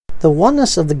The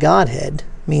oneness of the Godhead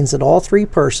means that all three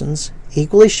persons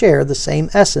equally share the same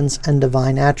essence and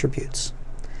divine attributes.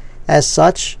 As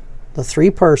such, the three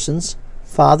persons,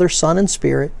 Father, Son, and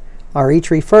Spirit, are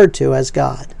each referred to as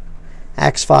God.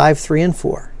 Acts 5:3 and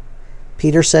 4.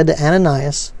 Peter said to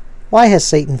Ananias, "Why has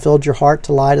Satan filled your heart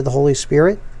to lie to the Holy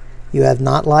Spirit? You have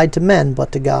not lied to men,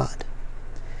 but to God."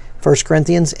 1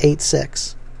 Corinthians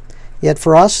 8:6. Yet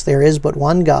for us there is but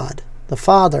one God, the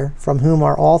Father, from whom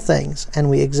are all things, and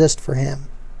we exist for him.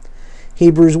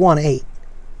 Hebrews 1:8.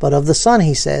 But of the Son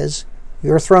he says,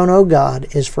 "Your throne, O God,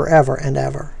 is forever and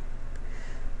ever."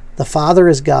 The Father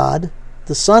is God,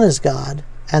 the Son is God,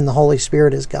 and the Holy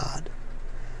Spirit is God.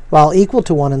 While equal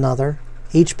to one another,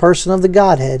 each person of the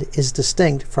Godhead is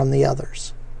distinct from the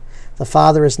others. The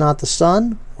Father is not the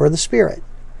Son or the Spirit.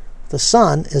 The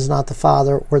Son is not the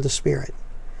Father or the Spirit.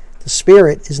 The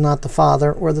Spirit is not the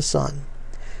Father or the Son.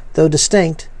 Though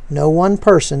distinct, no one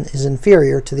person is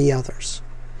inferior to the others.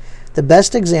 The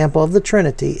best example of the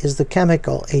Trinity is the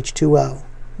chemical H2O,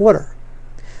 water.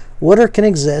 Water can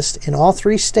exist in all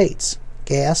three states,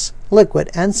 gas, liquid,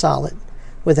 and solid,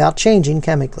 without changing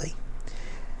chemically.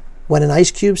 When an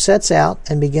ice cube sets out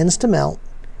and begins to melt,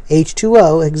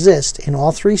 H2O exists in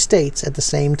all three states at the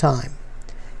same time.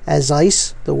 As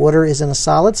ice, the water is in a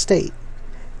solid state.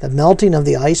 The melting of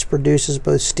the ice produces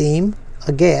both steam,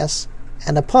 a gas,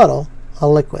 and a puddle, a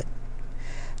liquid.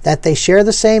 That they share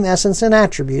the same essence and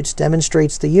attributes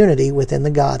demonstrates the unity within the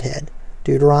Godhead.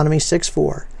 Deuteronomy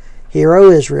 6:4. Hear,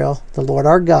 O Israel, the Lord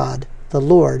our God, the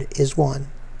Lord is one.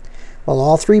 While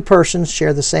all three persons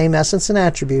share the same essence and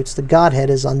attributes, the Godhead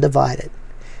is undivided.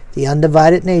 The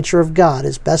undivided nature of God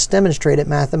is best demonstrated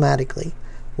mathematically.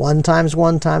 1 times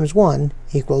 1 times 1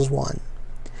 equals 1.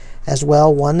 As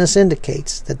well, oneness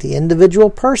indicates that the individual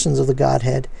persons of the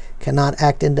Godhead cannot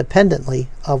act independently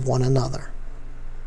of one another.